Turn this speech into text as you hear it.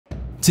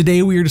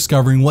Today we are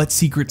discovering what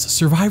secrets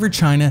Survivor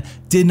China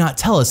did not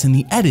tell us in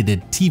the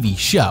edited TV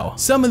show.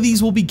 Some of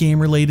these will be game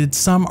related,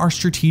 some are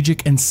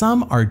strategic, and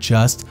some are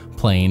just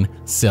plain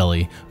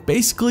silly.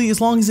 Basically,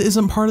 as long as it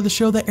isn't part of the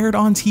show that aired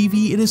on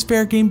TV, it is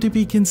fair game to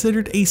be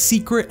considered a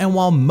secret, and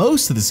while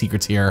most of the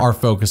secrets here are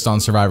focused on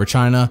Survivor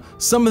China,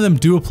 some of them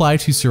do apply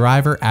to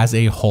Survivor as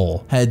a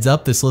whole. Heads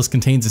up, this list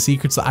contains the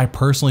secrets that I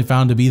personally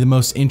found to be the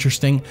most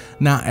interesting.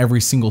 Not every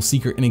single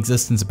secret in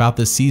existence about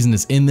this season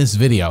is in this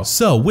video.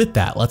 So with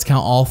that, let's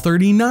count all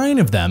 39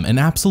 of them in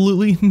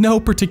absolutely no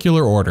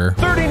particular order.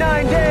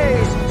 39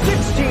 days,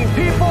 16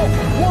 people,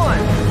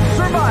 1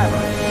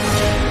 survivor.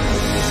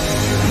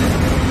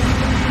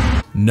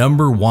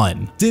 Number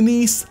 1,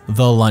 Denise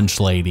the Lunch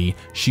Lady.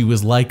 She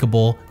was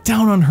likable,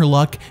 down on her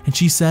luck, and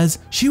she says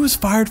she was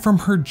fired from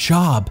her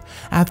job.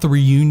 At the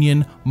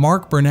reunion,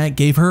 Mark Burnett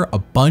gave her a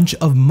bunch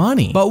of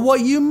money. But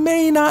what you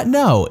may not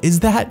know is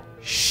that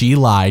she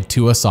lied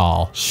to us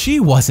all. She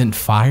wasn't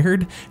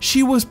fired,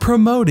 she was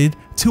promoted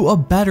to a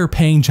better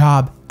paying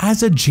job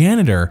as a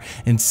janitor,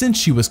 and since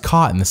she was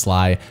caught in this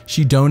lie,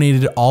 she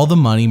donated all the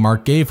money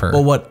Mark gave her.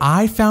 But what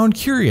I found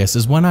curious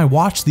is when I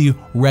watched the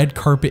red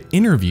carpet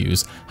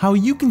interviews, how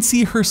you can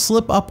see her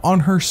slip up on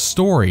her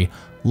story,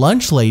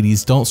 "Lunch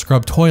ladies don't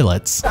scrub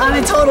toilets." I'm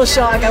in total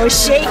shock. I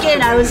was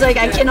shaking. I was like,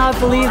 I cannot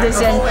believe this.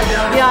 And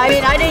yeah, I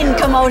mean, I didn't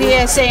come out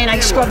here saying I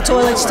scrub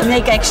toilets to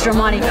make extra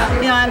money.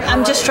 You know,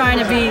 I'm just trying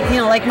to be, you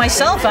know, like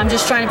myself. I'm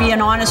just trying to be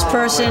an honest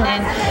person,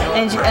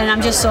 and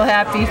I'm just so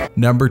happy.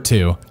 Number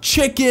 2,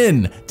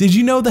 Chicken. Did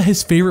you know that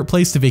his favorite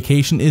place to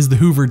vacation is the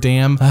Hoover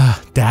Dam?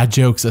 Dad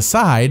jokes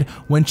aside,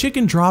 when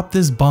Chicken dropped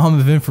this bomb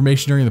of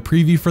information during the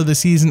preview for the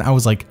season, I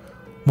was like,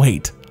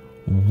 wait,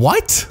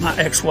 what? My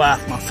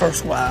ex-wife, my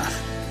first wife,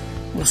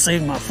 was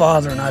seeing my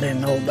father, and I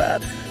didn't know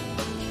about it.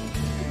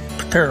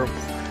 Terrible.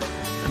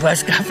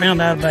 Basically, I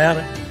found out about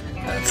it.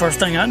 The first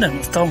thing I did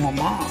was told my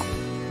mom.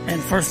 And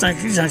the first thing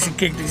she done, she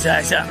kicked his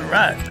ass out in the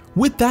road.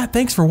 With that,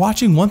 thanks for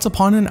watching Once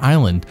Upon an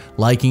Island.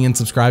 Liking and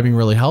subscribing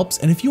really helps,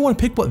 and if you want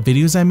to pick what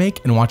videos I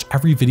make and watch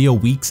every video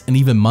weeks and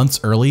even months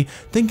early,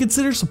 then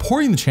consider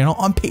supporting the channel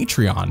on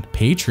Patreon.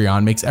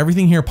 Patreon makes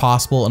everything here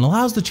possible and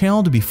allows the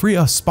channel to be free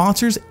of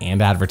sponsors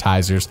and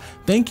advertisers.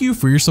 Thank you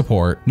for your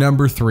support.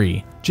 Number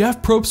 3.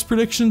 Jeff Probst's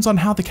predictions on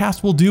how the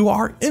cast will do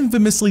are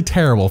infamously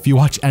terrible. If you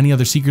watch any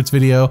other secrets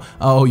video,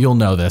 oh, you'll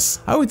know this.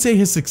 I would say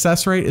his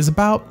success rate is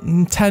about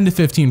 10 to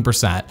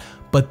 15%.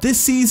 But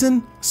this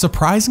season,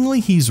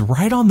 surprisingly, he's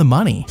right on the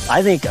money.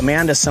 I think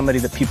Amanda's somebody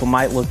that people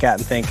might look at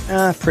and think,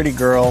 pretty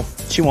girl,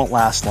 she won't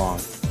last long.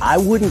 I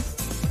wouldn't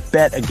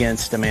bet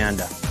against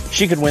Amanda.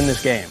 She could win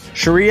this game.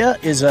 Sharia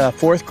is a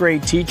 4th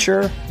grade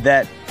teacher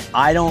that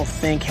I don't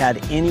think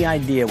had any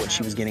idea what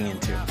she was getting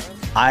into.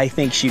 I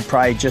think she'd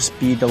probably just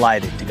be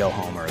delighted to go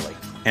home early,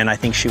 and I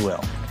think she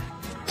will.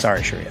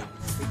 Sorry, Sharia.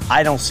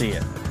 I don't see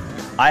it.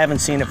 I haven't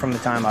seen it from the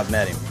time I've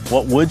met him.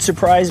 What would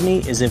surprise me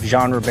is if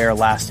Jean Robert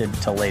lasted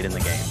till late in the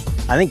game.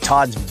 I think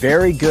Todd's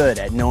very good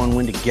at knowing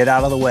when to get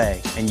out of the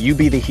way and you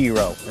be the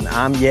hero. And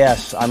I'm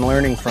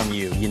learning from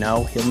you, you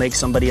know? He'll make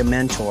somebody a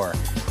mentor.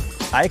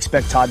 I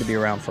expect Todd to be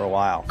around for a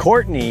while.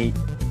 Courtney,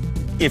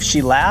 if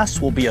she lasts,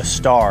 will be a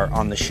star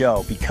on the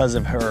show because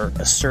of her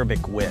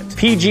acerbic wit.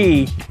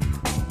 PG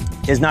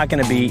is not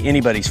going to be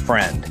anybody's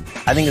friend.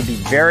 I think it'd be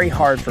very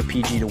hard for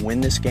PG to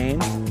win this game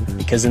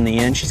because in the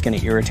end, she's going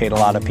to irritate a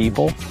lot of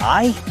people.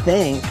 I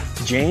think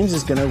James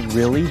is going to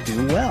really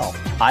do well.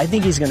 I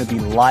think he's going to be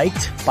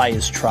liked by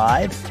his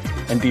tribe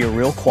and be a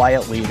real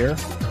quiet leader,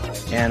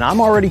 and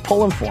I'm already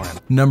pulling for him.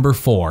 Number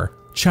 4.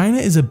 China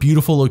is a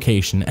beautiful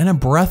location and a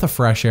breath of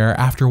fresh air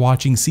after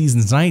watching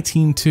seasons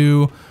 19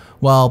 to,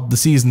 well, the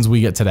seasons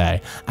we get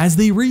today, as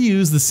they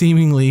reuse the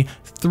seemingly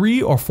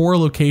 3 or 4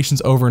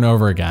 locations over and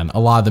over again, a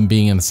lot of them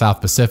being in the South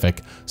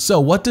Pacific.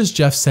 So what does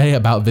Jeff say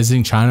about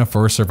visiting China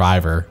for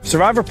Survivor?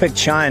 Survivor picked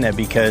China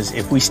because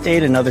if we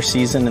stayed another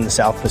season in the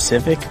South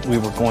Pacific, we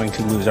were going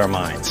to lose our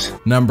minds.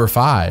 Number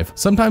 5.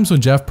 Sometimes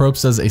when Jeff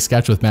Probst does a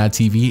sketch with Mad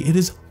TV, it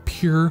is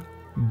pure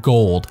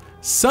gold.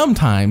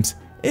 Sometimes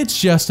it's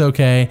just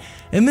okay,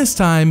 and this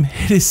time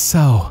it is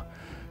so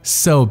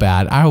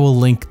bad. I will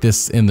link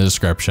this in the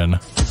description.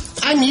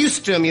 I'm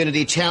used to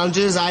immunity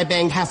challenges. I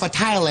banged half of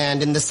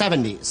Thailand in the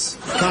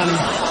 70s.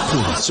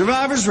 Connie,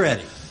 Survivor's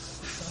ready.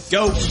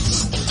 Go.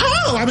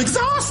 Oh, I'm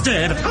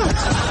exhausted.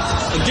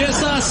 I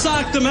guess I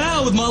socked them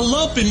out with my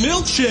lumpy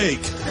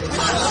milkshake.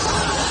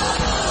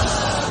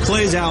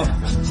 Clay's out.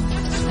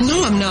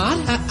 No, I'm not.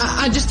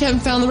 I just haven't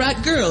found the right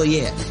girl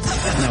yet.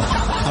 No,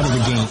 out of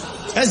the game.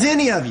 Has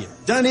any of you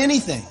done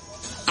anything?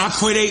 I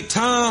quit 8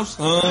 times.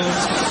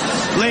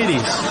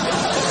 Ladies,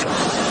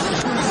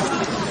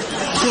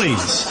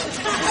 please.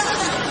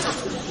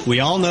 We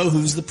all know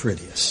who's the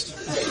prettiest.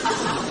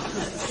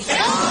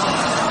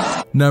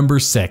 Number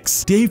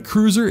 6. Dave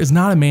Cruiser is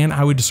not a man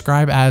I would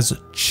describe as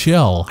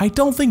chill. I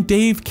don't think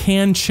Dave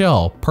can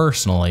chill,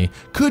 personally.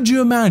 Could you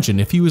imagine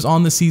if he was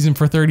on the season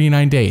for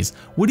 39 days?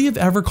 Would he have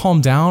ever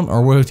calmed down,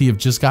 or would he have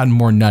just gotten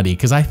more nutty?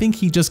 Because I think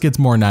he just gets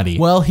more nutty.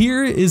 Well,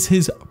 here is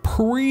his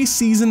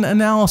pre-season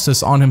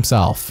analysis on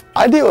himself.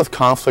 I deal with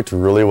conflict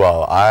really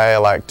well. I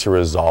like to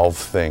resolve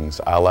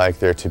things. I like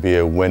there to be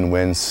a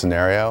win-win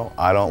scenario.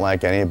 I don't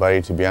like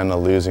anybody to be on the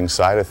losing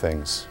side of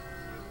things.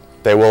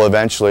 They will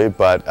eventually,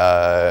 but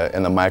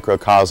in the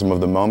microcosm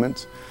of the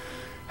moment,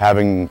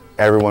 having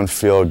everyone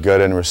feel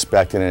good and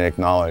respected and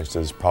acknowledged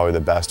is probably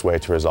the best way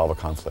to resolve a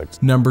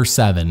conflict. Number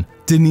 7.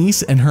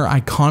 Denise and her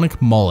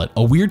iconic mullet,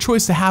 a weird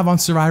choice to have on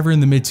Survivor in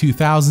the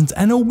mid-2000s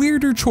and a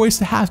weirder choice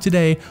to have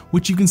today,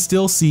 which you can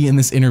still see in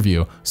this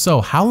interview.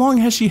 So how long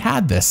has she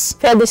had this?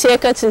 I've had this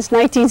haircut since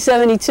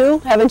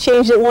 1972. Haven't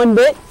changed it one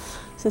bit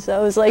since I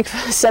was like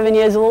 7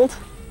 years old.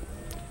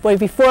 But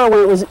before,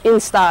 when it was in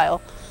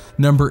style.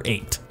 Number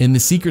 8. In the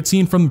secret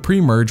scene from the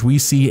pre-merge, we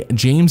see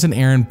James and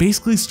Aaron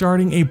basically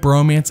starting a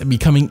bromance and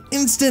becoming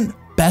instant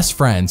best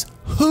friends.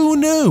 Who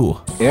knew?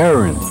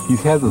 Aaron, he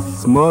has a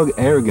smug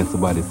arrogance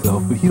about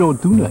himself, but he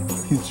don't do nothing.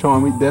 He's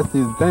charming, that's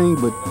his thing,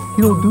 but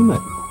he don't do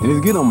nothing. And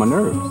it's getting on my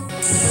nerves.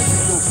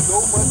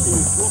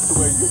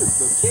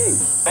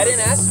 I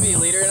didn't ask to be a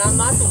leader, and I'm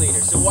not the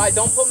leader, so why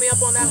don't put me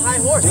up on that high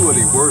horse? You are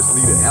the worst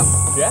leader ever.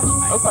 Yeah?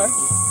 Okay.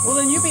 Well,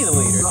 then you be the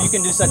leader. If you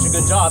can do such a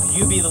good job,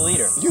 you be the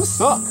leader. You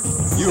suck.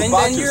 You're then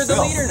about you're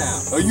yourself. the leader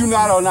now. Are you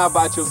not or not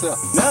about yourself?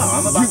 No,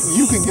 I'm about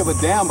you can give a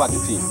damn about the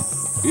team.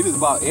 It is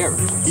about Aaron.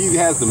 He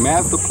has the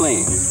master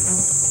plan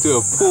to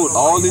have pulled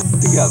all this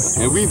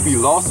together, and we'd be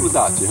lost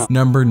without you. Huh?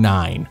 Number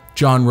 9.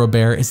 John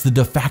Robert is the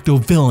de facto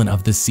villain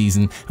of this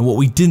season, and what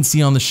we didn't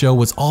see on the show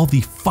was all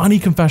the funny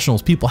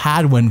confessionals people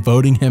had when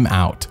voting him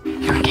out.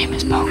 Your game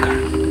is poker.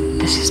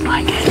 This is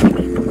my game.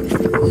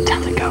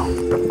 Time to go.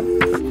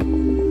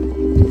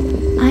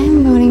 I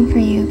am voting for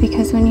you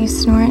because when you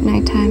snore at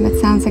nighttime, it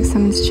sounds like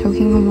someone's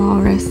choking a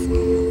walrus.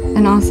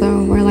 And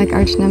also, we're like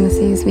arch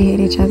nemesis. We hate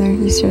each other.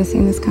 You should have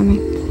seen this coming.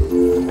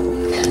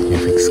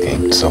 You've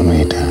escaped so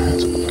many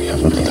times. You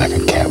haven't been like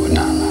a cat with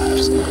 9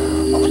 lives.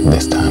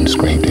 This time, the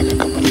grave digger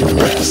could put you to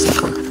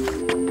rest.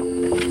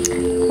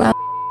 Well,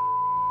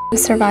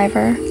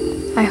 Survivor,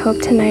 I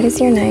hope tonight is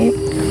your night.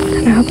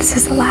 And I hope this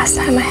is the last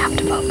time I have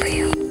to vote for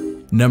you.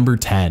 Number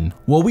 10.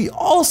 What we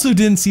also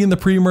didn't see in the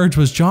pre-merge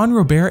was John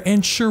Robert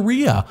and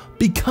Sharia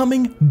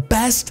becoming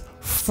best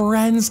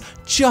friends,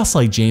 just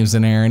like James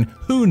and Aaron.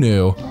 Who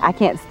knew? I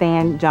can't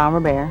stand John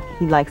Robert.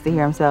 He likes to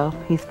hear himself.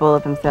 He's full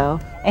of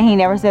himself. And he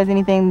never says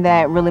anything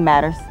that really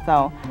matters.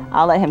 So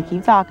I'll let him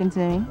keep talking to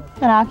me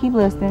and I'll keep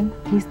listening.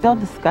 He's still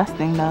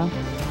disgusting though.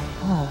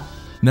 Ugh.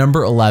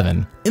 Number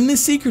 11. In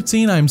this secret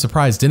scene I'm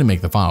surprised didn't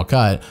make the final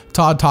cut,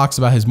 Todd talks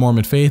about his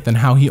Mormon faith and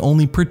how he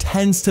only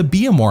pretends to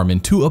be a Mormon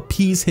to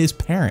appease his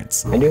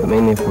parents. I do it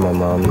mainly for my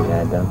mom and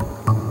dad though.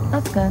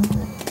 That's good.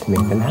 To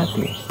make them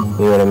happy.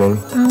 You know what I mean?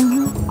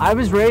 Mm-hmm. I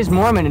was raised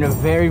Mormon in a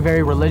very,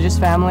 very religious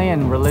family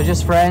and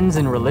religious friends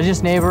and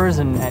religious neighbors,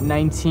 and at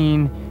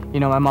 19,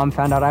 my mom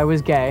found out I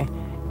was gay.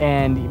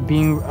 And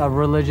being a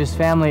religious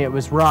family, it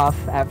was rough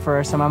at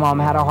first, and my mom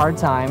had a hard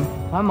time.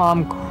 My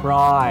mom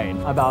cried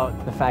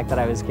about the fact that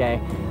I was gay,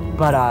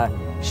 but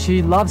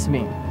she loves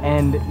me.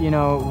 And,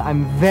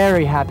 I'm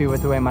very happy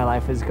with the way my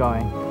life is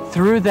going.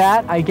 Through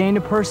that, I gained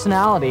a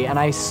personality, and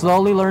I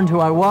slowly learned who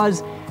I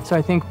was. So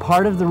I think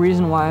part of the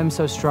reason why I'm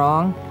so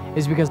strong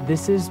is because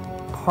this is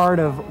part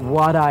of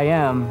what I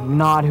am,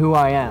 not who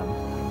I am.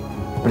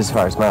 But as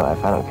far as my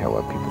life, I don't care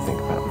what people think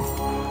about me.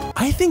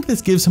 I think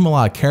this gives him a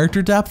lot of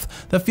character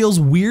depth that feels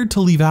weird to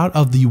leave out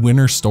of the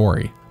winner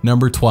story.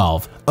 Number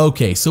 12.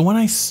 Okay, so when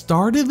I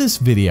started this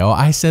video,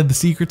 I said the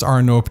secrets are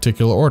in no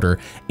particular order,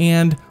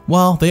 and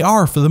well, they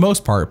are for the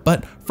most part,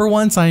 but for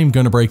once I am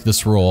gonna break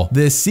this rule.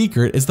 This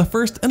secret is the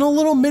first in a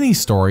little mini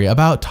story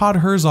about Todd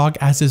Herzog,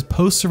 as his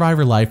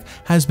post-Survivor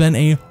life has been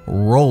a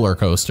roller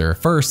coaster.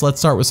 First, let's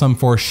start with some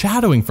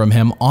foreshadowing from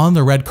him on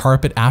the red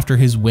carpet after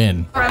his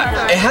win.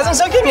 It hasn't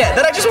sunk in yet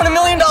that I just won $1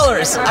 million.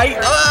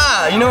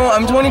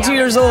 I'm 22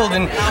 years old,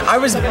 and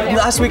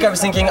last week I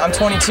was thinking I'm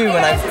 22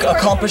 and I've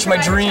accomplished my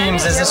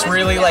dreams. Is this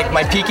really like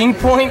my peaking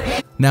point?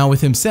 Now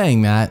with him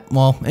saying that,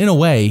 well, in a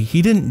way,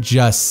 he didn't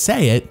just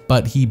say it,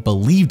 but he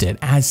believed it,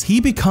 as he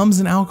becomes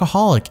an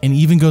alcoholic and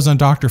even goes on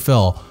Dr.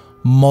 Phil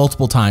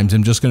multiple times.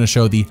 I'm just gonna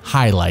show the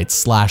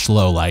highlights /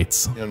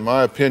 lowlights. In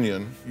my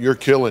opinion, you're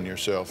killing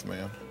yourself,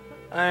 man.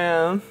 I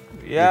am.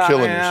 Yeah, you're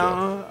killing I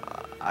am.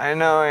 yourself. I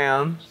know I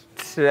am.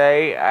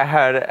 Today I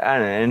had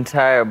an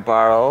entire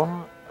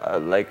bottle,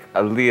 like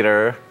a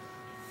liter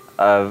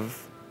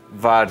of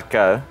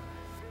vodka.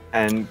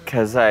 And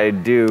because I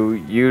do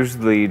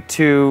usually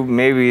 2,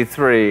 maybe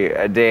 3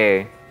 a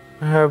day.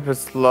 I hope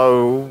it's way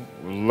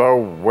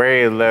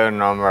low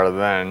number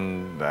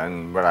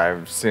than what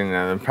I've seen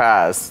in the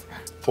past.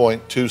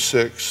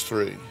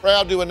 0.263.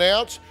 Proud to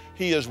announce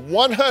he is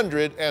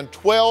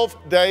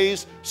 112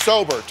 days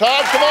sober.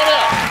 Todd, come on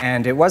out.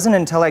 And it wasn't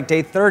until like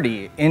day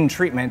 30 in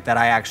treatment that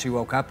I actually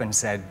woke up and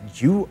said,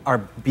 you are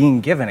being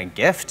given a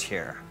gift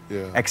here.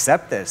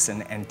 accept this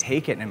and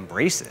take it and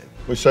embrace it.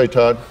 What you say,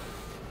 Todd?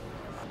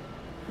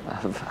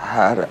 I've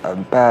had a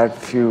bad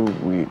few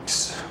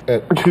weeks.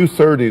 At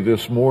 2:30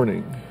 this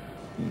morning,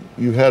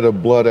 you had a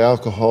blood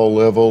alcohol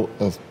level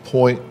of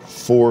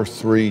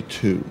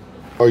 0.432.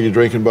 Are you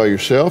drinking by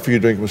yourself or are you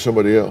drinking with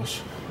somebody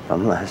else? By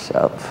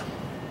myself.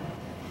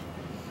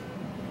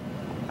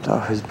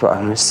 I was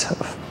by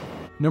myself.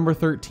 Number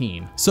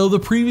 13. So the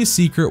previous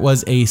secret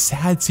was a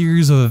sad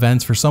series of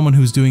events for someone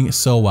who's doing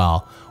so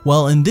well.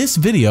 Well, in this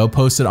video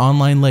posted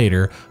online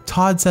later,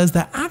 Todd says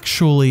that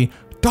actually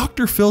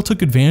Dr. Phil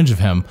took advantage of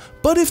him.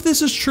 But if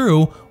this is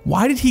true,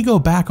 why did he go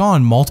back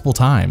on multiple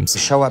times?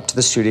 Show up to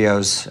the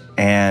studios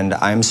and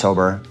I'm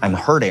sober, I'm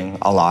hurting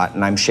a lot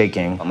and I'm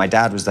shaking. My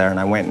dad was there and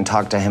I went and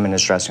talked to him in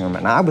his dressing room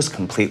and I was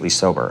completely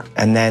sober.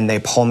 And then they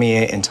pull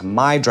me into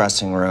my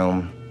dressing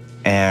room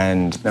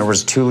and there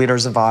was 2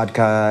 liters of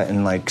vodka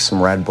and like some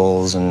Red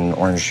Bulls and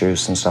orange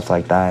juice and stuff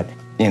like that.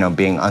 You know,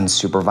 being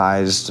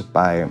unsupervised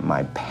by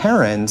my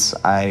parents,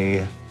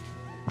 I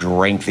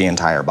drank the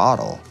entire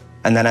bottle.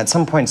 And then at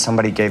some point,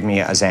 somebody gave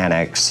me a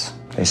Xanax.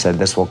 They said,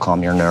 this will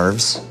calm your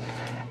nerves.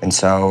 And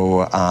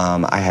so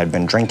I had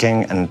been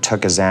drinking and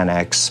took a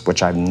Xanax,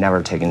 which I've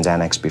never taken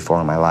Xanax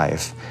before in my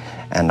life.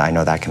 And I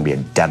know that can be a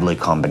deadly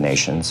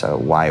combination, so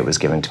why it was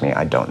given to me,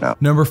 I don't know.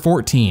 Number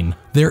 14.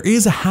 There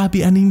is a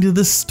happy ending to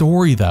this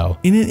story though.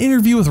 In an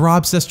interview with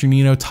Rob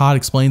Cesternino, Todd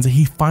explains that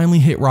he finally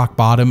hit rock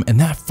bottom and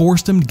that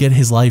forced him to get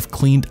his life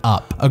cleaned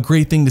up. A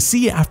great thing to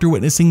see after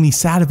witnessing these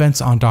sad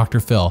events on Dr.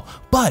 Phil.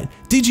 But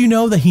did you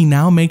know that he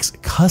now makes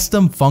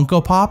custom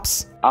Funko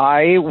Pops?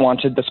 I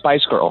wanted the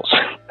Spice Girls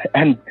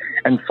and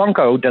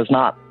Funko does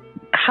not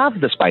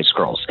have the Spice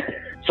Girls.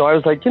 So I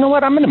was like, you know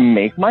what, I'm gonna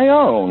make my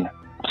own.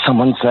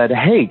 Someone said,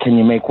 hey, can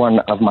you make one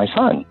of my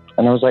son?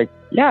 And I was like,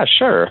 yeah,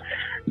 sure.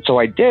 So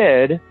I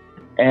did,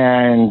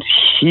 and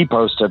he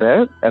posted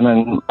it, and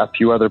then a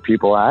few other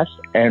people asked,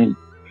 and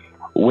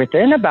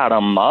within about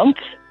a month,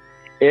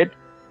 it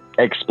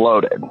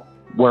exploded,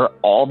 where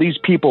all these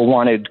people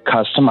wanted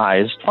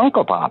customized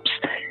Funko Pops.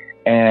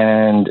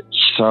 And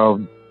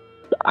so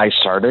I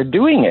started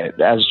doing it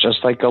as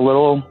just like a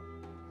little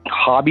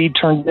hobby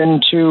turned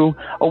into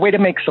a way to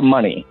make some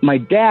money. My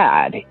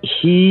dad,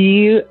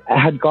 he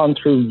had gone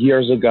through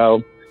years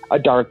ago a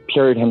dark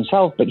period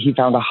himself, but he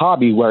found a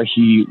hobby where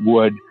he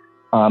would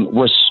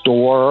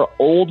restore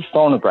old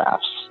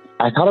phonographs.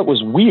 I thought it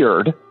was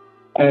weird,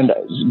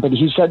 but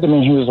he said to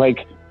me, he was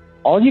like,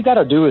 all you got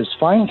to do is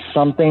find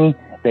something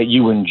that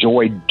you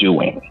enjoy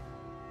doing,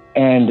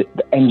 and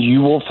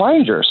you will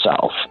find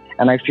yourself.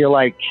 And I feel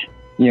like,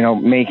 you know,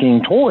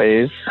 making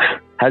toys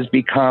has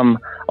become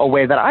a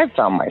way that I've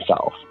found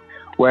myself,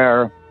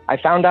 where I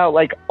found out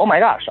like, oh my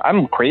gosh,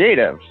 I'm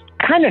creative.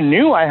 Kind of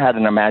knew I had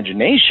an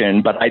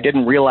imagination, but I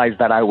didn't realize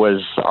that I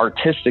was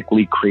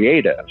artistically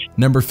creative.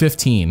 Number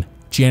 15.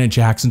 Janet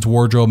Jackson's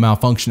wardrobe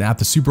malfunction at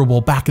the Super Bowl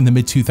back in the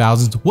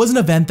mid-2000s was an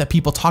event that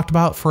people talked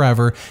about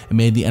forever and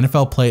made the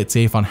NFL play it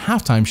safe on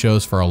halftime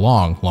shows for a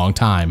long, long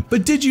time.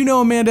 But did you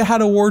know Amanda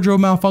had a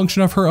wardrobe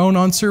malfunction of her own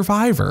on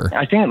Survivor?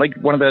 I think like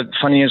one of the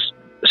funniest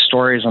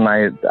stories, and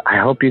I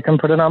hope you can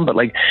put it on, but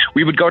like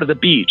we would go to the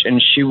beach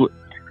and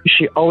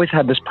she always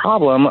had this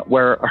problem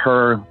where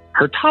her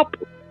top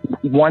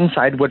one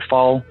side would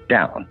fall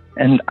down,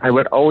 and I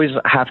would always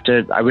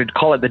I would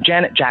call it the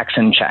Janet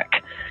Jackson check,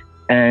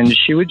 and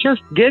she would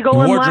just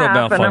giggle and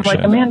laugh, and I'm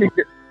like, Amanda,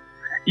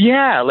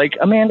 yeah, like,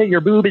 Amanda,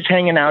 your boob is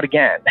hanging out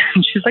again.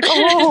 And she's like,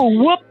 oh,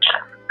 whoops.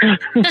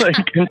 Like,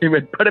 and she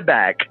would put it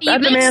back.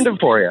 That's Amanda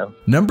for you.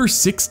 Number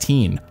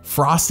 16.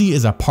 Frosti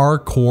is a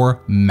parkour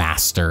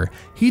master.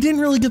 He didn't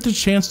really get the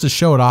chance to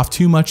show it off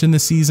too much in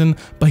this season,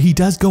 but he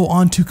does go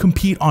on to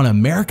compete on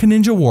American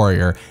Ninja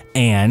Warrior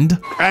and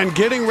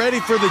getting ready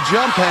for the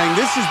jump hang.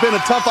 This has been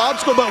a tough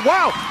obstacle, but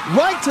wow,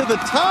 right to the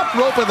top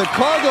rope of the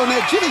cargo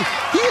net. Jimmy,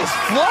 he is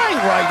flying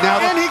right now.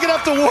 And he get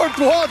up the warped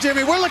wall,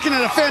 Jimmy. We're looking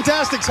at a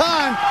fantastic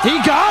time. He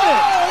got it.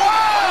 Oh,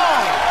 wow.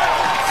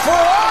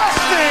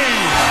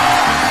 Frosti!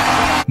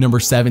 Number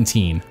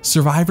 17.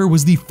 Survivor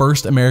was the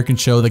first American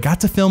show that got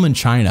to film in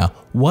China.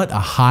 What a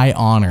high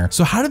honor.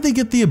 So how did they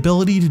get the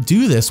ability to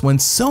do this when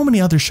so many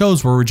other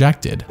shows were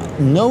rejected?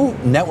 No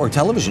network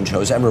television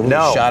shows ever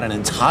really shot an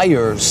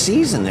entire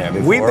season there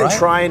before, We've been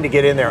trying to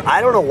get in there.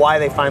 I don't know why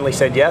they finally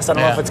said yes. I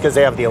don't know if it's because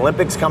they have the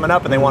Olympics coming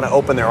up and they want to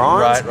open their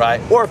arms. Right.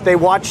 Or if they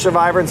watched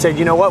Survivor and said,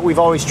 you know what, we've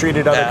always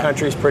treated other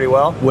countries pretty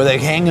well. Were they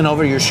hanging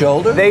over your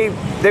shoulder? They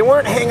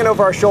weren't hanging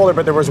over our shoulder,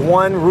 but there was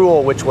one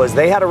rule, which was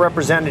they had a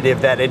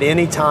representative that at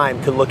any time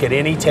could look at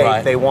any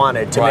tape they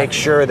wanted to make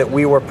sure that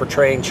we were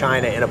portraying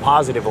China in a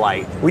positive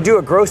light. We do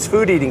a gross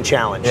food eating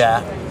challenge.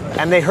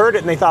 And they heard it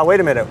and they thought, wait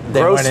a minute,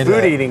 gross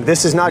food eating,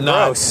 this is not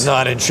gross.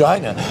 Not in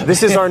China.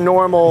 This is our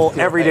normal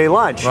everyday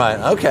lunch. Right,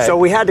 okay. So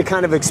we had to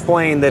kind of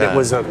explain that it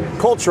was a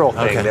cultural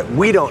thing, that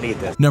we don't eat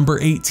this. Number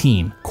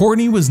 18.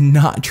 Courtney was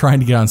not trying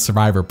to get on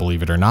Survivor,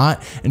 believe it or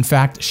not. In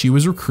fact, she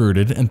was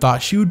recruited and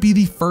thought she would be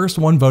the first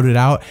one voted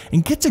out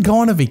and get to go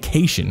on a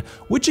vacation,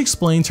 which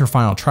explains her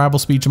final tribal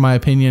speech in my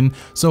opinion.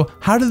 So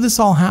how did this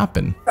all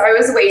happen? I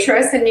was a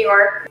waitress in New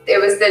York. It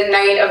was the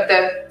night of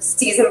the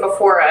season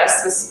before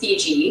us was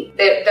Fiji.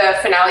 The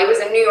finale was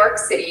in New York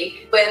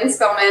City. Lynn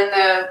Spellman,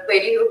 the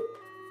lady who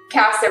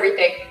cast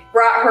everything,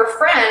 brought her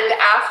friend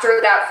after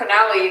that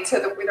finale to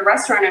the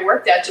restaurant I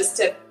worked at just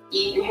to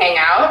eat and hang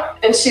out.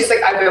 And she's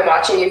like, I've been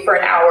watching you for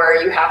an hour.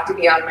 You have to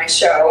be on my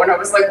show. And I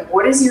was like,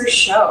 what is your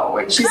show?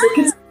 And she's like,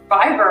 it's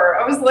Survivor.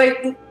 I was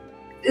like,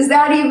 is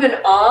that even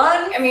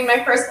on? I mean,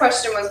 my first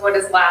question was, what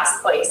does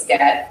last place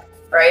get?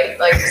 Right?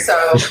 Like,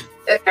 so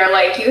they're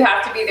like, you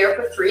have to be there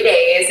for 3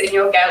 days and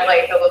you'll get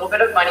like a little bit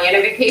of money and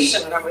a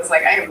vacation. And I was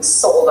like, I am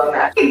sold on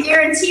that. I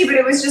guarantee, but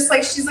it was just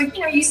like, she's like,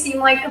 you know, you seem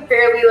like a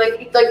fairly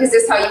like, is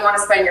this how you want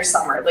to spend your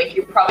summer? Like,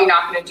 you're probably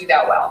not going to do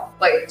that well.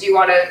 Like, do you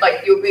want to,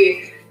 like,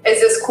 is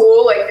this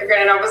cool? Like, you're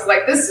gonna, and I was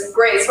like, this is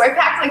great. So I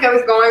packed like I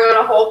was going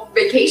on a whole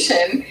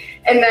vacation.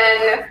 And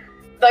then,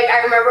 like,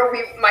 I remember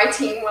my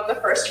team won the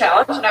first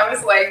challenge and I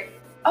was like,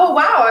 oh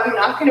wow, I'm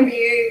not gonna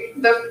be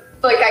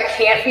I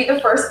can't be the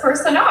first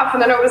person off.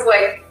 And then I was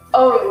like,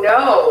 oh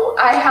no,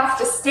 I have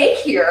to stay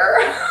here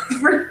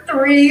for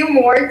 3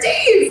 more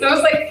days. So I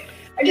was like,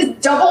 I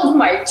just doubled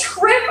my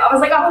trip. I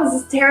was like, oh,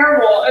 this is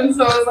terrible. And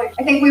so I was like,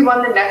 I think we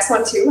won the next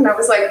one too. And I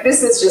was like,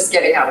 this is just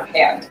getting out of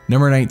hand.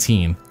 Number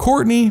 19.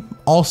 Courtney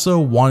also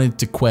wanted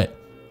to quit.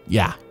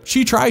 Yeah,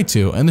 she tried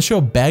to, and the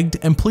show begged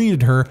and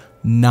pleaded her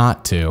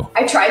not to.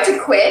 I tried to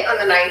quit on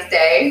the 9th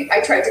day.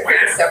 I tried to quit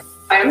several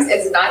times.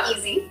 It's not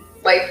easy.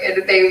 Like,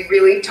 they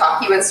really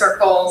talk you in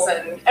circles.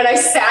 And I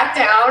sat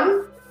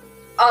down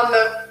on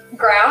the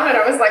ground and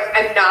I was like,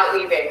 I'm not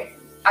leaving.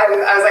 I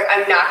was like,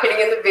 I'm not getting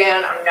in the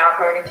van. I'm not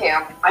going to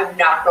camp. I'm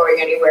not going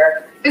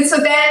anywhere. And so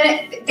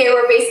then they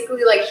were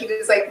basically like, he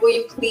was like, will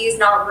you please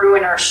not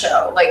ruin our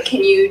show? Like, do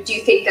you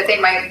think that they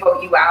might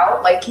vote you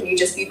out? Like, can you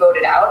just be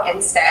voted out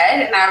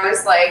instead? And I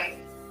was like,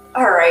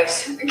 all right.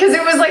 Because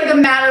it was like the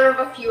matter of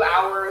a few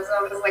hours.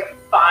 I was like,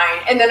 fine.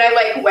 And then I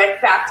like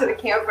went back to the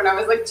camp and I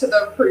was like to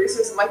the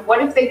producers, I'm like,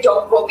 what if they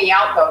don't vote me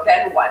out though?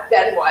 Then what?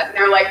 Then what? And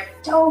they're like,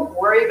 don't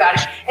worry about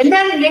it. And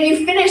then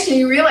you finish and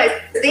you realize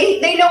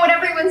they know what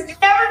everyone's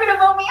never going to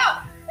vote me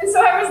out. And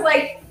so I was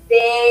like,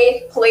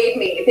 they played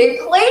me. They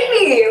played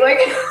me.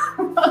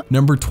 Like.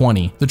 Number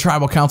 20. The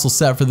tribal council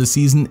set for the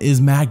season is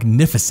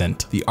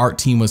magnificent. The art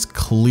team was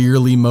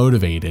clearly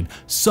motivated,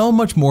 so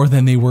much more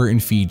than they were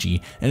in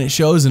Fiji, and it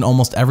shows in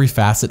almost every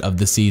facet of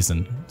the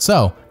season.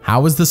 So,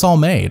 how was this all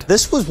made?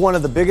 This was one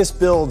of the biggest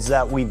builds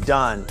that we've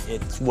done.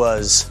 It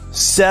was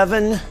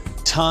 7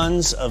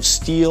 tons of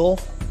steel,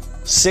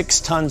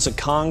 6 tons of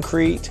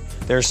concrete.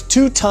 There's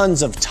 2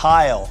 tons of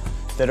tile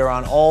that are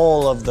on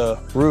all of the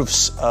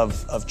roofs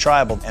of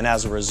tribal, and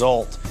as a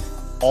result,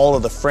 all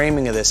of the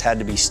framing of this had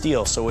to be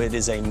steel, so it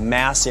is a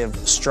massive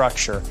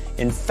structure.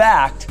 In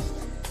fact,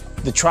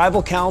 the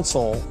tribal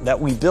council that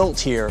we built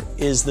here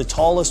is the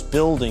tallest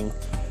building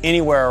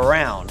anywhere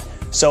around.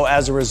 So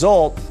as a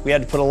result, we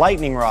had to put a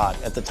lightning rod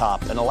at the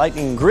top and a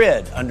lightning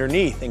grid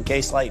underneath in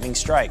case lightning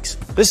strikes.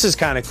 This is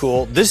kind of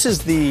cool. This is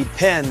the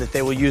pen that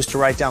they will use to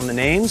write down the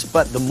names,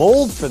 but the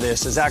mold for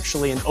this is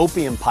actually an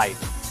opium pipe.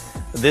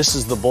 This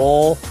is the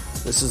bowl,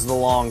 this is the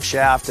long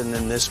shaft, and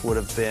then this would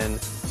have been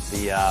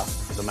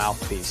the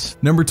mouthpiece.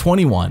 Number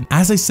 21.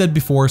 As I said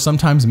before,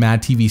 sometimes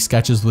Mad TV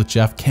sketches with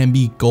Jeff can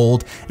be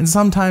gold, and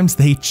sometimes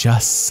they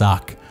just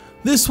suck.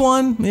 This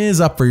one is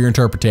up for your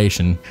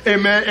interpretation. Hey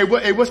man,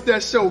 hey, what's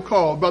that show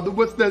called, brother?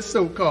 What's that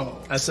show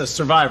called? That's a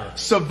Survivor.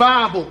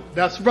 Survival.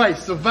 That's right,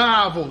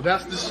 Survival.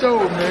 That's the show,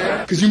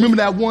 man. Cause you remember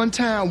that one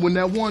time when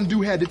that one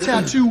dude had the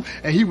tattoo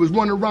and he was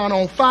running around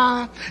on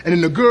fire, and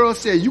then the girl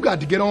said, you got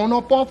to get on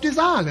up off this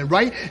island,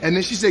 right? And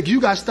then she said, you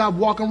got to stop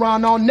walking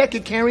around all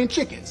naked carrying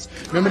chickens.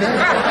 Remember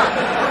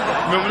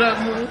that? Remember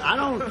that one? I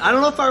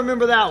don't know if I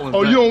remember that one.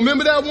 Oh, you don't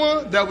remember that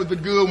one? That was the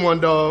good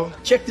one, dog.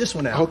 Check this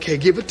one out. Okay,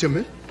 give it to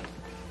me.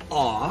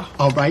 R.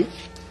 All right.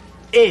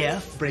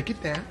 F. Break it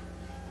down.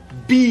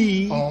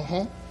 B.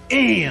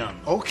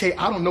 M. Okay,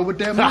 I don't know what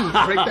that means.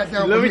 Break that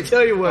down. Let me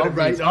tell you what all it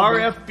right, means.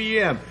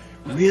 RFBM.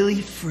 Really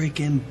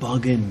freaking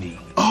bugging me.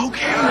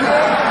 Okay.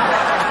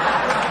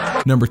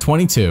 Number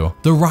 22.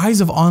 The rise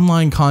of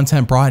online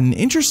content brought an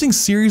interesting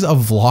series of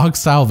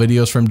vlog-style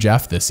videos from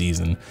Jeff this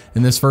season.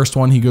 In this first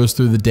one, he goes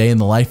through the day in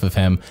the life of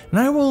him, and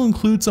I will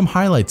include some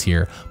highlights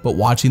here, but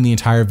watching the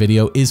entire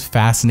video is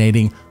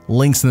fascinating.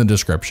 Links in the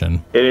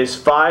description. It is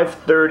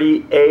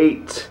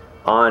 5:38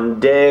 on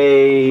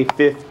day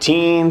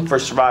 15 for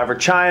Survivor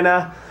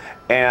China,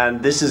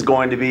 and this is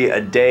going to be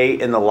a day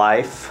in the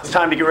life. It's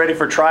time to get ready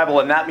for tribal,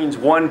 and that means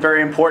one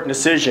very important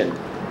decision.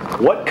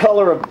 What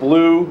color of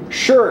blue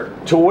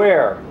shirt to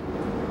wear?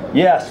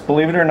 Yes,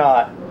 believe it or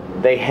not,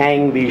 they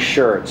hang these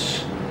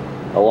shirts.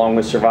 along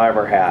with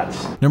Survivor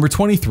hats. Number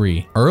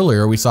 23.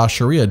 Earlier, we saw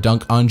Sharia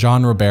dunk on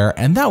John Robert,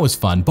 and that was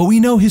fun, but we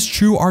know his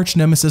true arch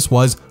nemesis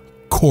was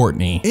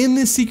Courtney. In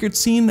this secret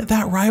scene,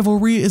 that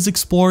rivalry is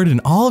explored in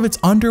all of its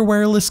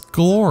underwearless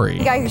glory.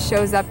 The guy who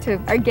shows up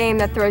to a game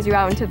that throws you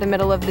out into the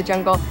middle of the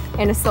jungle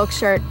in a silk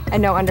shirt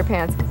and no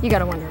underpants, you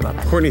gotta wonder about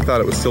that. Courtney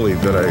thought it was silly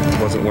that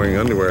I wasn't wearing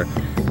underwear.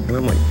 And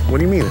I'm like, what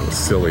do you mean it was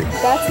silly?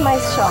 That's my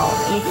shawl.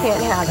 You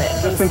can't have it.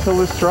 Just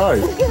until it's dry.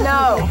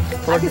 No,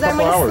 For like because I'm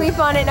gonna hours. sleep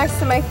on it next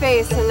to my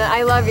face, and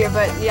I love you,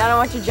 but yeah, I don't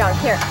want your junk.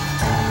 Here,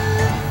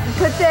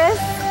 put this,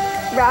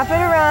 wrap it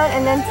around,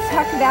 and then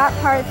tuck that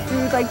part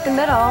through like the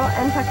middle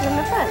and tuck it in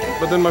the front.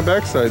 But then my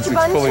backside's The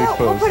bun fully show-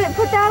 We'll exposed.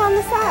 put that on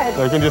the side.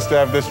 I can just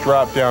have this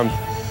drop down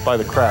by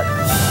the crack.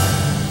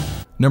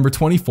 Number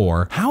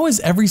 24. How has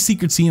every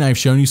secret scene I've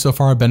shown you so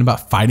far been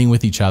about fighting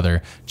with each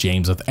other?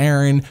 James with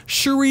Aaron,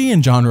 Cherie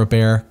and John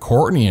Robert,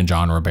 Courtney and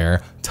John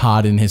Robert,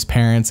 Todd and his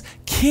parents.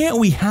 Can't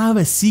we have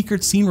a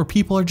secret scene where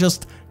people are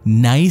just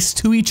nice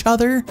to each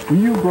other?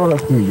 When you brought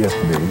up to me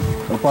yesterday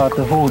about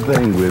the whole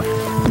thing with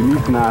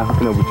Denise and I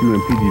hooking up with you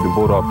and PG to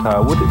vote off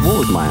Ty, what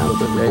was my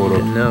answer? You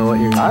didn't know what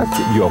you're I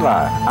said, you're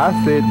right.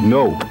 I said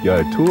no.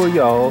 You're 2 of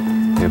y'all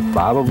and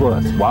 5 of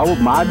us. Why would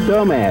my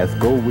dumb ass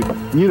go with,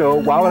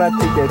 why would I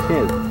take that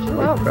chance?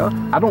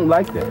 I don't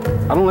like that.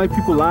 I don't like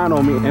people lying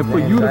on me. And for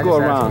you to go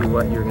around.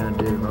 What you're gonna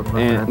do.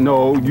 And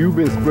no, you've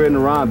been spreading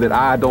around that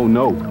I don't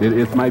know.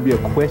 It might be a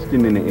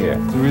question in the air.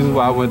 The reason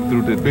why I went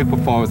through the big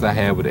performance I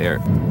had with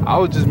Eric, I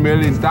was just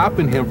merely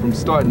stopping him from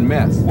starting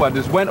mess. I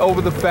just went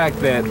over the fact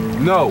that,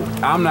 no,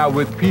 I'm not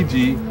with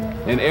PG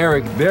and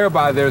Eric. They're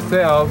by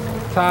themselves.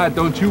 Todd,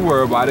 don't you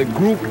worry about it.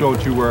 Group,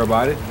 don't you worry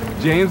about it.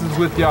 James is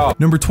with y'all.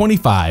 Number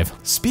 25.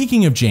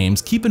 Speaking of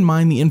James, keep in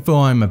mind the info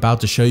I'm about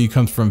to show you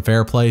comes from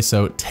Fair Play,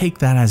 so take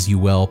that as you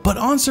will. But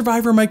on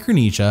Survivor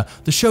Micronesia,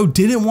 the show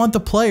didn't want the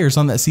players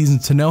on that season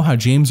to know how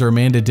James or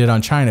Amanda did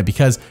on China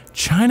because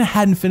China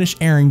hadn't finished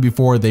airing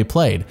before they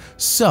played.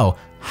 So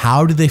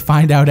how did they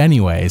find out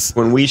anyways?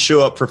 When we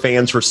show up for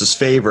Fans versus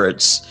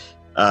Favorites,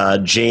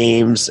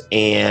 James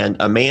and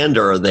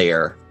Amanda are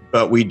there,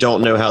 but we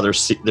don't know how their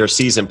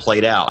season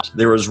played out.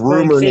 There was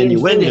rumor and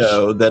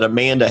innuendo that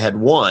Amanda had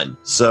won.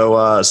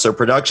 So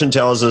production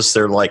tells us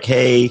they're like,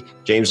 hey,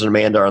 James and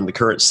Amanda are on the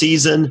current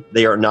season.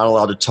 They are not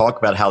allowed to talk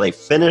about how they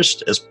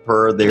finished as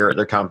per their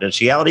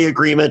confidentiality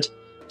agreement.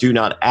 Do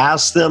not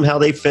ask them how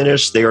they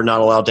finished. They are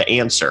not allowed to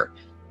answer.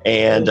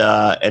 And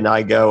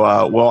I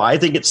go, well, I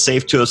think it's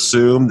safe to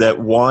assume that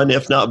one,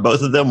 if not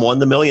both of them, won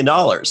the $1 million.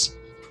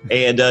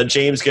 And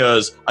James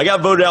goes, I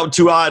got voted out with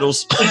 2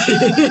 idols.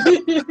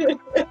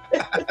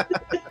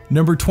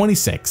 Number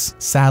 26.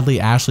 Sadly,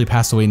 Ashley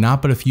passed away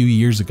not but a few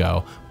years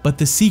ago, but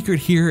the secret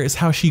here is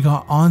how she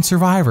got on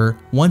Survivor,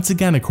 once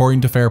again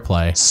according to Fair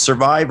Play.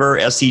 Survivor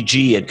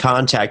SEG had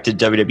contacted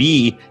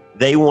WWE.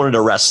 They wanted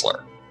a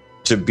wrestler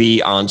to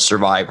be on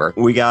Survivor.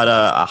 We got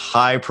a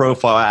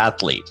high-profile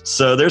athlete.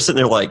 So they're sitting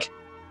there like,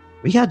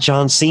 we got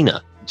John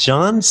Cena.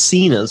 John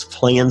Cena's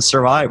playing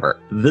Survivor.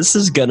 This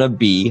is gonna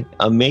be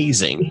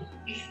amazing.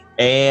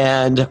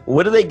 And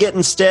what do they get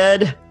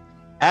instead?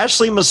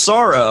 Ashley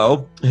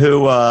Massaro,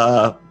 who,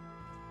 at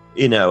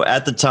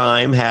the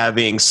time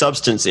having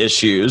substance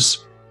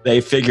issues,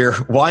 they figure,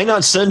 why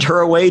not send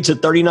her away to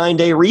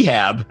 39-day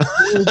rehab?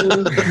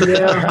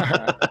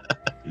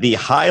 The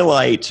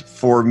highlight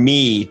for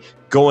me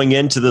going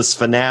into this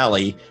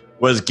finale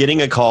was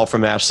getting a call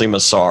from Ashley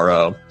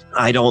Massaro.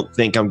 I don't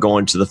think I'm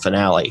going to the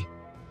finale.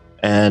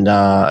 And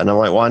I'm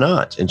like, why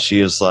not? And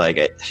she was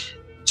like,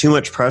 too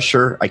much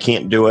pressure. I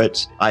can't do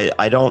it.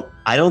 I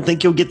don't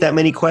think you'll get that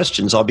many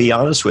questions. I'll be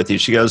honest with you.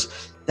 She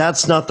goes,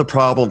 that's not the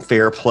problem,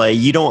 Fair Play.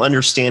 You don't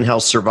understand how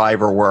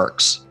Survivor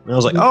works. And I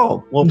was like,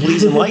 oh, well,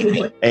 please enlighten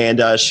me.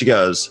 And she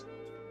goes,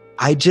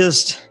 I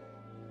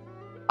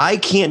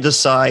can't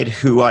decide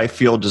who I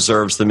feel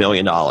deserves the $1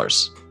 million.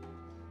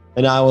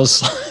 And I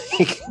was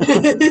like,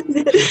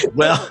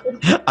 well,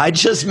 I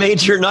just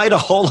made your night a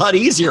whole lot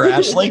easier,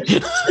 Ashley.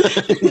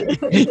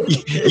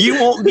 You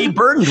won't be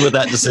burdened with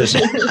that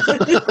decision.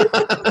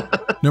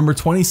 Number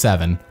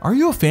 27. Are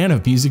you a fan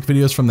of music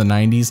videos from the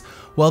 90s?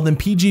 Well, then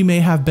PG may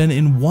have been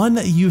in one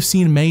that you've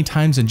seen many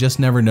times and just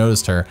never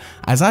noticed her.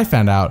 As I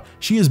found out,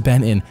 she has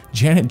been in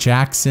Janet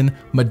Jackson,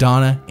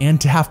 Madonna, and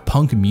Daft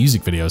Punk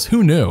music videos.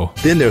 Who knew?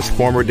 Then there's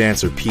former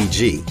dancer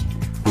PG,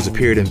 who's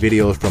appeared in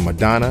videos from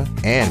Madonna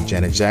and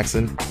Janet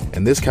Jackson,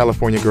 and this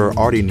California girl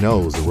already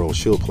knows the role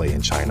she'll play in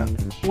China.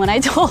 When I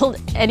told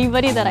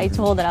anybody that I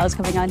told that I was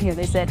coming on here,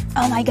 they said,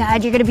 oh my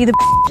God, you're gonna be the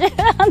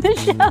on the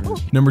show.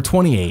 Number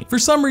 28. For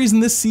some reason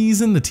this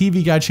season, the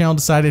TV Guide channel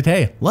decided,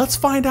 hey, let's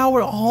find out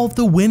what all of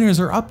the winners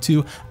are up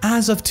to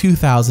as of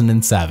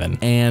 2007.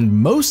 And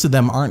most of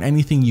them aren't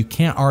anything you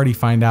can't already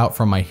find out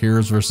from my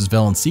Heroes vs.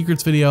 Villains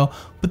Secrets video,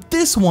 but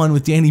this one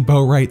with Danny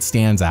Boatwright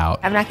stands out.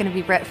 I'm not going to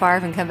be Brett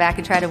Favre and come back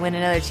and try to win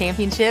another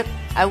championship.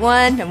 I'm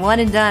one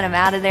and done, I'm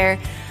out of there.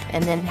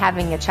 And then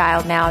having a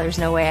child now, there's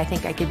no way I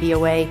think I could be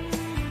away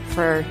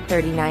for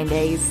 39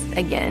 days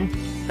again.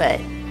 But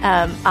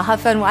I'll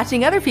have fun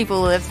watching other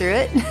people live through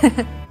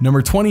it.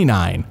 Number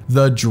 29,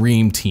 The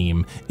Dream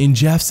Team. In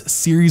Jeff's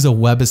series of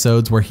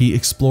webisodes where he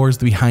explores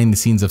the behind the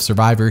scenes of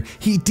Survivor,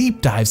 he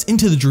deep dives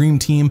into the Dream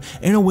Team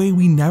in a way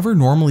we never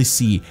normally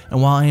see.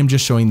 And while I am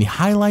just showing the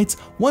highlights,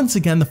 once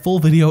again, the full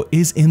video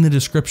is in the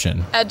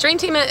description. A Dream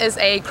Teamer is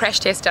a crash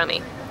test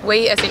dummy.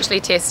 We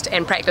essentially test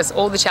and practice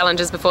all the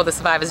challenges before the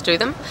survivors do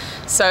them.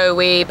 So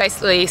we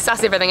basically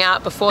suss everything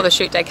out before the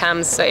shoot day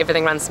comes so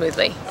everything runs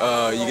smoothly.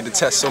 You get to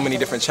test so many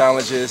different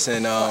challenges,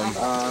 and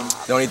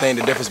the only thing,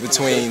 the difference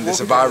between the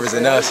survivors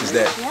and us is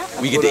that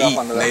we get to eat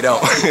and they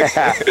don't.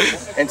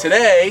 And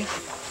today,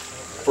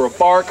 for a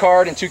bar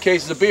card and 2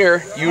 cases of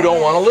beer, you don't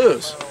want to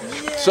lose.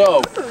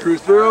 So,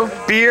 cruise through.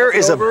 Beer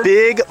is a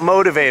big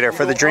motivator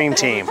for the Dream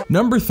Team.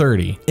 Number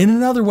 30. In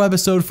another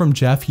webisode from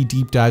Jeff, he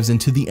deep dives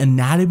into the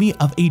anatomy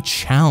of a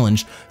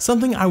challenge,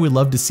 something I would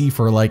love to see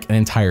for like an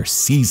entire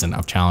season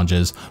of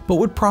challenges, but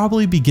would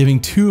probably be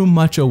giving too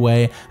much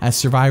away as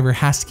Survivor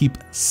has to keep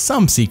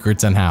some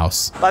secrets in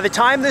house. By the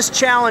time this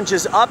challenge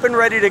is up and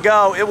ready to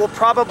go, it will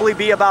probably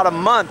be about a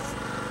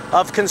month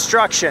of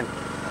construction.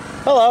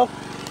 Hello.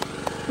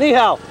 Ni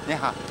hao. Ni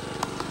hao.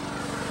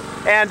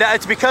 And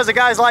it's because of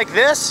guys like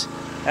this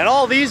and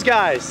all these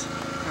guys.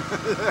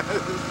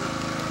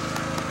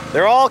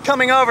 They're all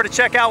coming over to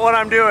check out what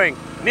I'm doing.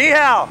 Ni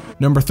hao.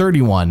 Number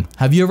 31.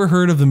 Have you ever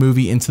heard of the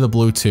movie Into the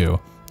Blue 2?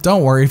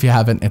 Don't worry if you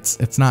haven't,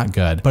 it's not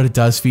good, but it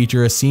does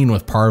feature a scene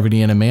with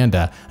Parvati and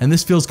Amanda, and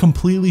this feels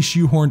completely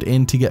shoehorned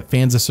in to get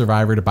fans of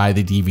Survivor to buy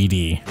the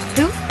DVD.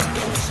 Who?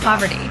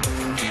 Poverty.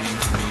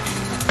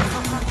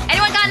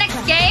 Anyone got next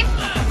game?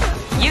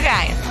 You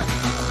guys.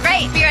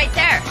 Great, be right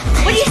there.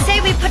 What do you say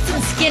we put some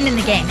skin in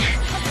the game?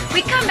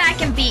 We come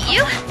back and beat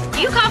you.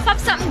 You cough up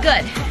something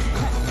good.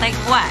 Like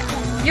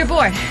what? You're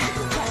bored.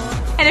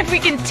 And if we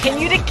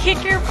continue to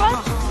kick your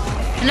butt?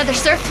 Another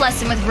surf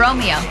lesson with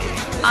Romeo.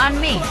 On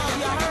me.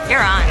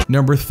 You're on.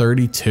 Number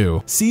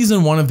 32.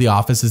 Season 1 of The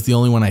Office is the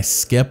only one I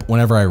skip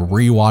whenever I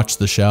rewatch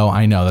the show.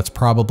 I know that's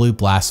probably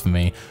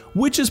blasphemy,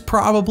 which is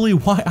probably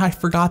why I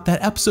forgot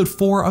that episode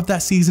 4 of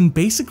that season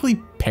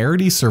basically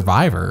parodies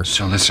Survivor.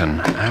 So listen,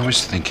 I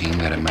was thinking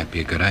that it might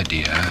be a good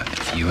idea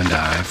if you and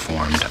I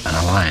formed an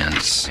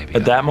alliance. Maybe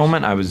at that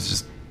moment, I was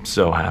just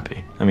so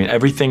happy. I mean,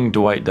 everything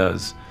Dwight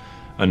does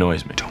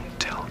annoys me. Don't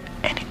tell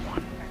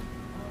anyone.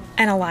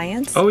 An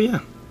alliance? Oh yeah.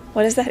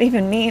 What does that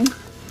even mean?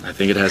 I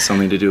think it has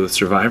something to do with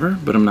Survivor,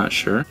 but I'm not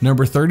sure.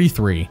 Number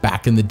 33.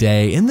 Back in the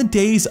day, in the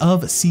days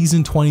of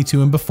season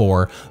 22 and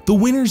before, the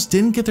winners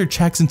didn't get their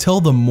checks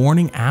until the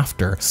morning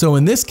after. So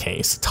in this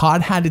case,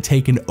 Todd had to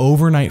take an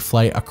overnight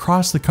flight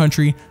across the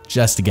country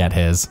just to get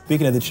his.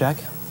 Speaking of the check,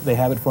 they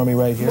have it for me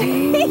right here.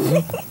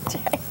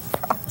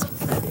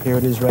 Here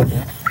it is right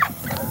here.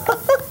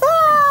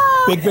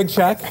 Big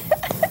check.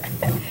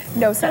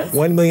 No sense.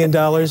 $1 million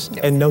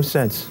and no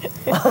cents.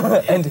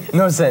 And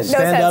no sense.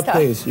 Stand up,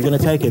 please. You're going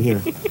to take it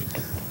here.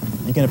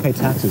 You're going to pay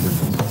taxes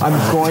on this.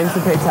 I'm going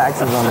to pay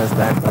taxes on this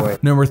bad boy.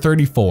 Number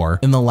 34.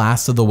 In the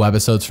last of the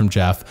webisodes from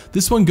Jeff,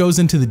 this one goes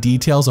into the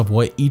details of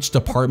what each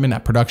department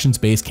at Productions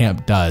Base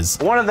Camp does.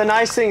 One of the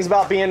nice things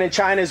about being in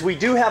China is we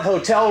do have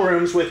hotel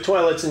rooms with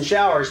toilets and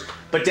showers,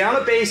 but down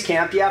at base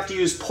camp, you have to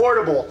use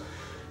portable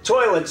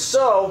toilets.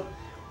 So,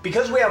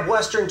 because we have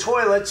Western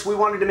toilets, we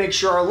wanted to make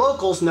sure our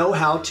locals know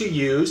how to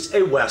use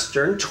a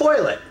Western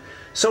toilet.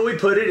 So we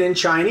put it in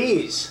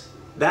Chinese.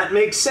 That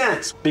makes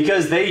sense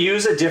because they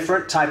use a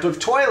different type of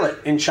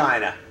toilet in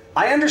China.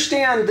 I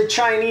understand the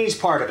Chinese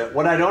part of it.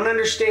 What I don't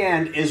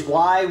understand is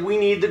why we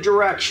need the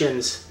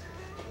directions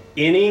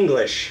in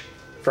English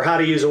for how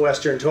to use a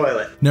Western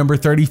toilet. Number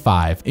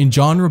 35. In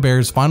John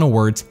Robert's final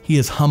words, he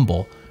is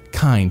humble,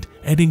 kind,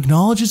 and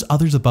acknowledges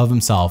others above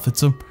himself.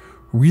 It's a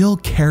real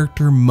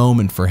character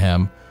moment for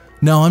him.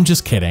 No, I'm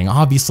just kidding.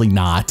 Obviously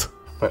not.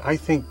 But I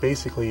think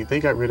basically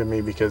they got rid of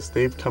me because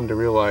they've come to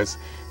realize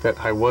that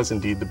I was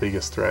indeed the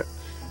biggest threat,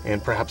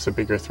 and perhaps a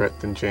bigger threat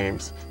than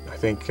James. I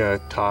think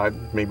Todd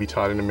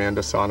and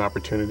Amanda saw an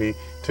opportunity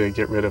to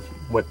get rid of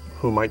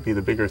who might be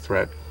the bigger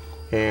threat.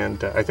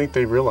 And I think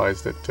they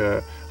realized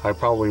that I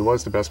probably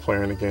was the best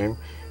player in the game,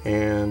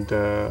 and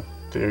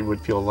they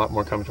would feel a lot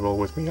more comfortable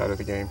with me out of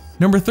the game.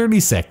 Number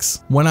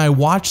 36. When I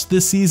watched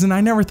this season, I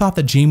never thought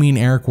that Jamie and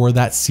Eric were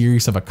that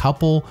serious of a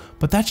couple,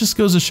 but that just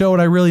goes to show what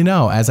I really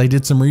know as I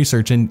did some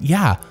research, and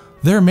yeah,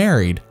 they're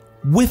married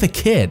with a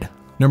kid.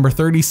 Number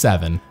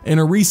 37. In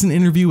a recent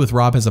interview with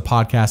Rob Has a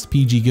Podcast,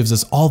 PG gives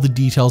us all the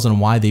details on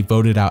why they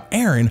voted out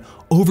Aaron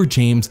over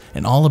James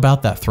and all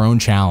about that throne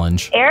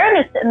challenge.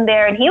 Aaron is sitting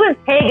there and he was,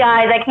 hey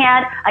guys, I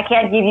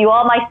can't give you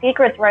all my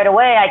secrets right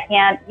away. I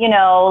can't,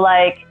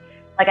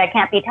 I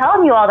can't be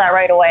telling you all that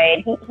right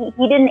away. And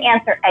he didn't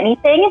answer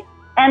anything.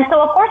 And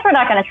so of course we're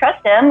not going to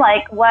trust him.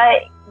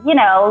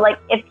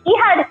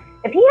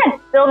 If he had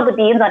spilled the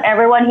beans on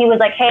everyone, he was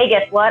like, hey,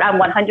 guess what? I'm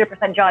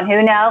 100% John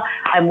Who now.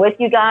 I'm with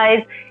you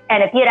guys.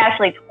 And if he had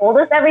actually told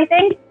us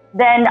everything,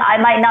 then I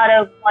might not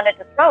have wanted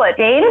to throw it.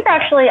 James,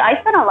 actually, I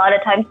spent a lot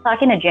of time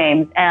talking to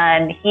James,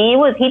 and he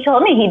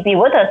told me he'd be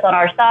with us on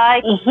our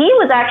side. He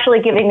was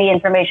actually giving me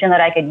information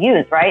that I could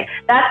use, right?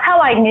 That's how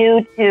I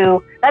knew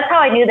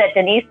that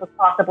Denise was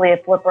possibly a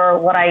flipper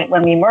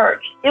when we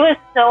merged. It was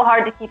so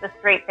hard to keep a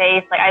straight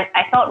face. Like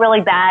I felt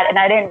really bad, and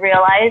I didn't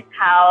realize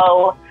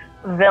how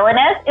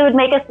villainous it would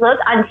make us look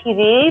on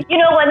TV. You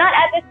know, when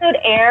that episode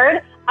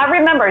aired, I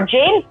remember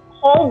James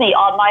called me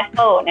on my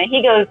phone, and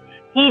he goes,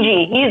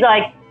 PG, he's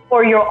like,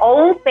 for your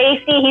own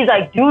safety, he's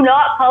like, do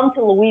not come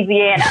to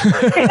Louisiana.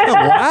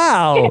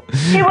 Wow.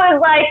 He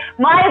was like,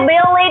 my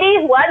mail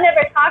lady, who I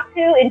never talked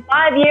to in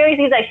 5 years,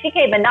 he's like, she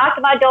came and knocked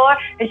at my door,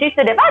 and she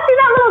said, if I see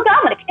that little girl,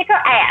 I'm going to kick her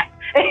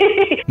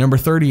ass. Number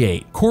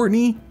 38,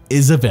 Courtney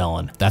is a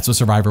villain. That's what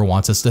Survivor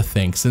wants us to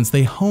think, since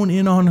they hone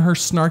in on her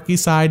snarky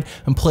side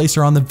and place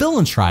her on the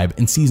villain tribe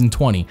in season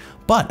 20.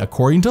 But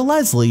according to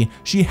Leslie,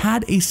 she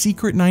had a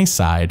secret nice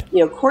side.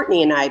 You know,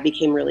 Courtney and I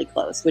became really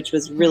close, which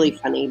was really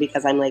funny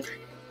because I'm like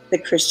the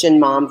Christian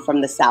mom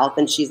from the South,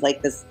 and she's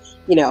like this,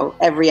 you know,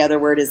 every other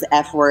word is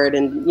F word,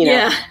 and you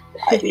know,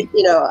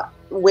 you know,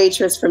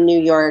 waitress from New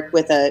York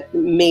with a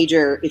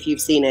major, if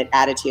you've seen it,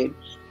 attitude.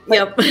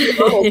 But,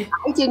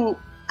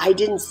 I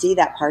didn't see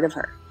that part of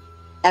her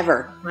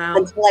ever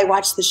until I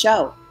watched the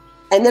show.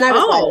 And then I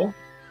was like,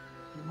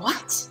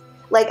 what?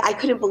 Like, I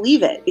couldn't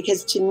believe it,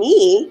 because to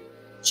me,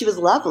 she was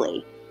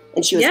lovely,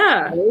 and she was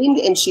kind,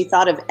 and she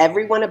thought of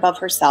everyone above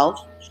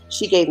herself.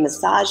 She gave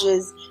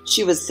massages.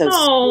 She was so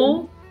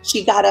sweet.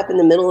 She got up in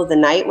the middle of the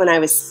night when I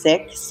was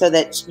sick so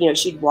that, you know,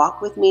 she'd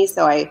walk with me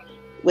so I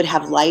would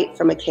have light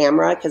from a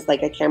camera, because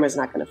like a camera's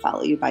not going to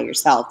follow you by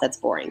yourself. That's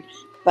boring.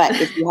 But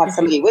if you have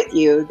somebody with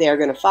you, they're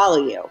going to follow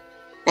you.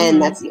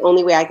 And that's the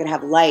only way I could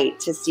have light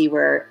to see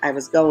where I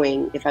was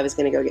going if I was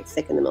going to go get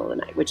sick in the middle of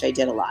the night, which I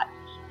did a lot.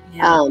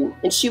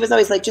 And she was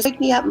always like, just wake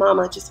me up,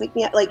 mama. Just wake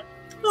me up. Like,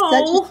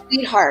 such a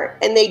sweetheart.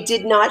 And they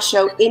did not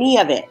show any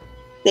of it.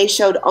 They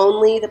showed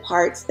only the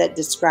parts that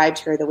described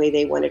her the way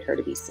they wanted her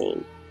to be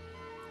seen.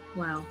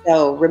 Wow.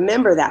 So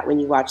remember that when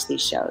you watch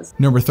these shows.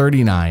 Number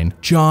 39,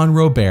 John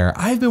Robert.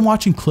 I've been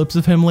watching clips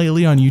of him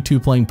lately on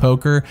YouTube playing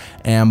poker,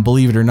 and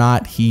believe it or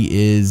not, he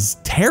is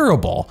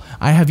terrible.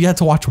 I have yet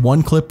to watch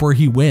one clip where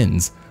he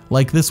wins,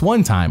 like this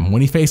one time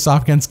when he faced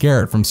off against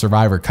Garrett from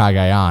Survivor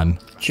Cagayan.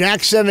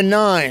 Jack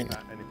 7-9.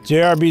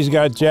 JRB's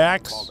got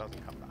jacks.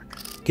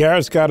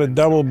 Garrett's got a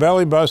double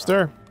belly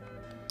buster.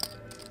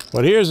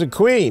 But here's a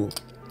queen,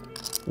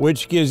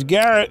 which gives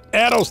Garrett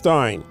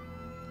Adelstein,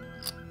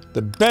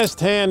 the best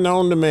hand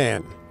known to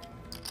man.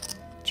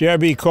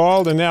 JRB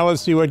called, and now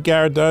let's see what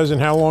Garrett does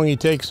and how long he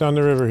takes on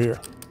the river here.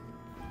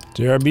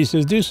 JRB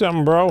says, do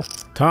something, bro.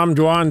 Tom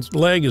Dwan's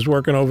leg is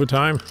working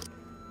overtime.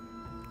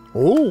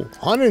 Ooh,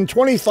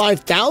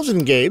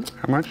 125,000, Gabe.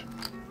 How much?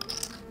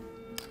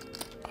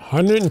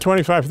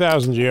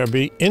 125,000,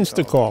 JRB.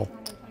 Insta-call.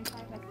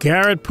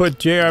 Garrett put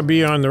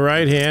JRB on the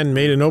right hand,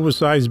 made an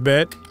oversized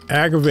bet,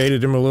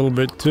 aggravated him a little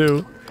bit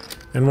too,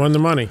 and won the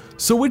money.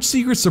 So which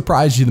secret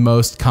surprised you the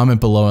most? Comment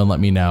below and let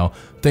me know.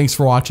 Thanks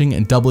for watching,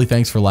 and doubly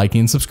thanks for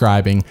liking and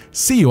subscribing.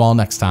 See you all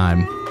next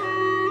time.